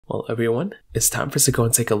Well, everyone, it's time for us to go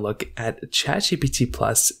and take a look at ChatGPT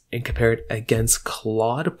Plus and compare it against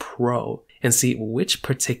Claude Pro and see which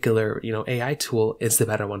particular, AI tool is the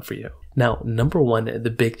better one for you. Now, number one, the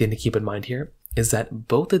big thing to keep in mind here is that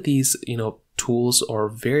both of these, tools are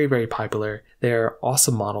very, very popular. They're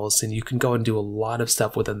awesome models and you can go and do a lot of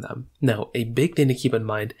stuff within them. Now, a big thing to keep in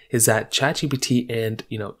mind is that ChatGPT and,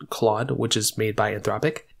 Claude, which is made by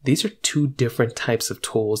Anthropic, these are two different types of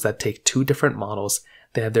tools that take two different models.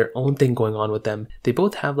 They have their own thing going on with them. They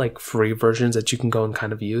both have like free versions that you can go and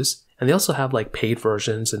kind of use. And they also have like paid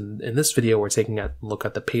versions. And in this video, we're taking a look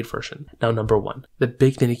at the paid version. Now, number one, the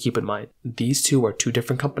big thing to keep in mind, these two are two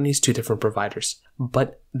different companies, two different providers,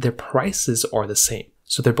 but their prices are the same.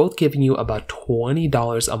 So they're both giving you about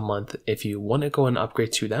 $20 a month if you want to go and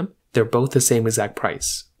upgrade to them. They're both the same exact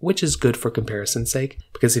price, which is good for comparison's sake,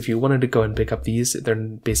 because if you wanted to go and pick up these, they're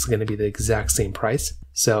basically going to be the exact same price.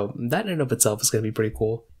 So that in and of itself is going to be pretty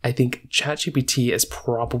cool. I think ChatGPT is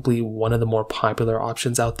probably one of the more popular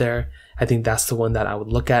options out there. I think that's the one that I would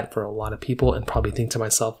look at for a lot of people and probably think to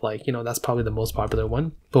myself like, that's probably the most popular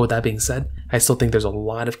one. But with that being said, I still think there's a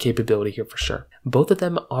lot of capability here for sure. Both of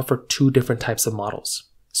them offer two different types of models.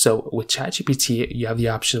 So with ChatGPT, you have the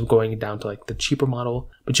option of going down to like the cheaper model,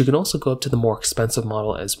 but you can also go up to the more expensive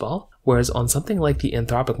model as well. Whereas on something like the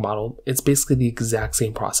Anthropic model, it's basically the exact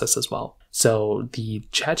same process as well. So the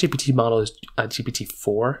ChatGPT model is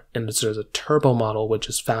GPT-4, and there's a turbo model, which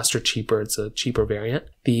is faster, cheaper. It's a cheaper variant.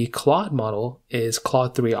 The Claude model is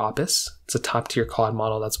Claude 3 Opus. It's a top tier Claude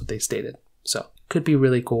model. That's what they stated. So could be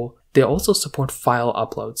really cool. They also support file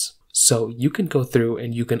uploads. So you can go through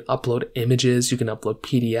and you can upload images, you can upload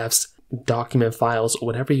PDFs, document files,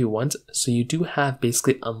 whatever you want. So you do have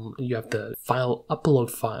basically, you have the file upload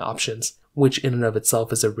file options, which in and of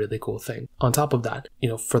itself is a really cool thing. On top of that,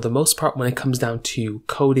 for the most part, when it comes down to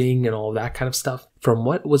coding and all that kind of stuff, from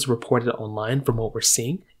what was reported online, from what we're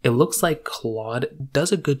seeing, it looks like Claude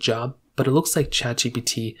does a good job, but it looks like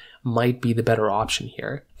ChatGPT might be the better option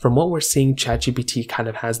here. From what we're seeing, ChatGPT kind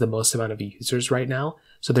of has the most amount of users right now,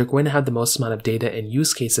 so they're going to have the most amount of data and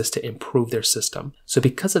use cases to improve their system. So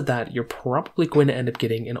because of that, you're probably going to end up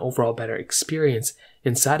getting an overall better experience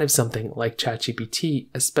inside of something like ChatGPT,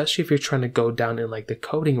 especially if you're trying to go down in like the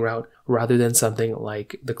coding route rather than something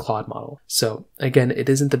like the Claude model. So again, it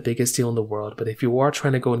isn't the biggest deal in the world, but if you are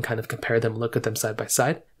trying to go and kind of compare them, look at them side by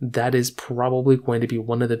side, that is probably going to be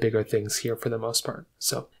one of the bigger things here for the most part.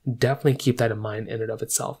 So definitely keep that in mind in and of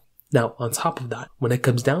itself. Now, on top of that, when it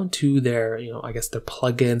comes down to their, their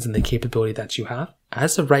plugins and the capability that you have,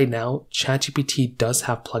 as of right now, ChatGPT does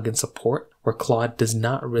have plugin support, where Claude does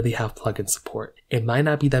not really have plugin support. It might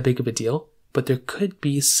not be that big of a deal, but there could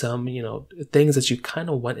be some, things that you kind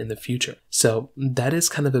of want in the future. So that is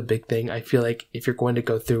kind of a big thing. I feel like if you're going to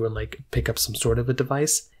go through and like pick up some sort of a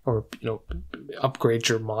device or, upgrade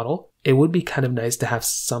your model, it would be kind of nice to have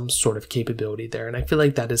some sort of capability there. And I feel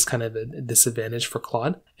like that is kind of a disadvantage for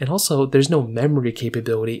Claude. And also there's no memory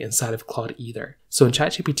capability inside of Claude either. So in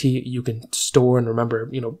ChatGPT, you can store and remember,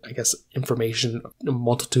 information, a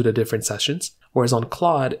multitude of different sessions. Whereas on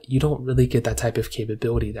Claude, you don't really get that type of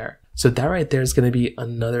capability there. So that right there is going to be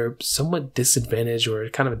another somewhat disadvantage or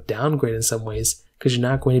kind of a downgrade in some ways, because you're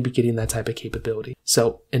not going to be getting that type of capability.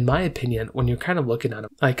 So in my opinion, when you're kind of looking at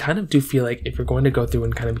it, I kind of do feel like if you're going to go through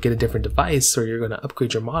and kind of get a different device or you're going to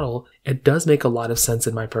upgrade your model, it does make a lot of sense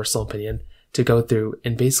in my personal opinion to go through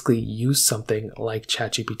and basically use something like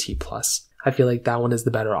ChatGPT Plus. I feel like that one is the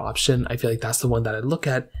better option. I feel like that's the one that I look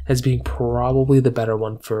at as being probably the better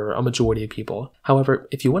one for a majority of people. However,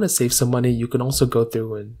 if you want to save some money, you can also go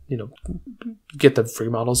through and, get the free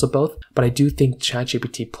models of both. But I do think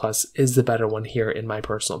ChatGPT Plus is the better one here in my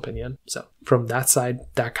personal opinion. So from that side,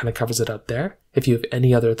 that kind of covers it up there. If you have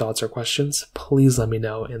any other thoughts or questions, please let me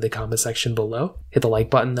know in the comment section below. Hit the like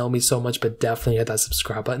button, that will mean so much, but definitely hit that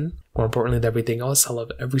subscribe button. More importantly than everything else, I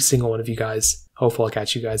love every single one of you guys. Hopefully I'll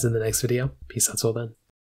catch you guys in the next video. Peace out till then.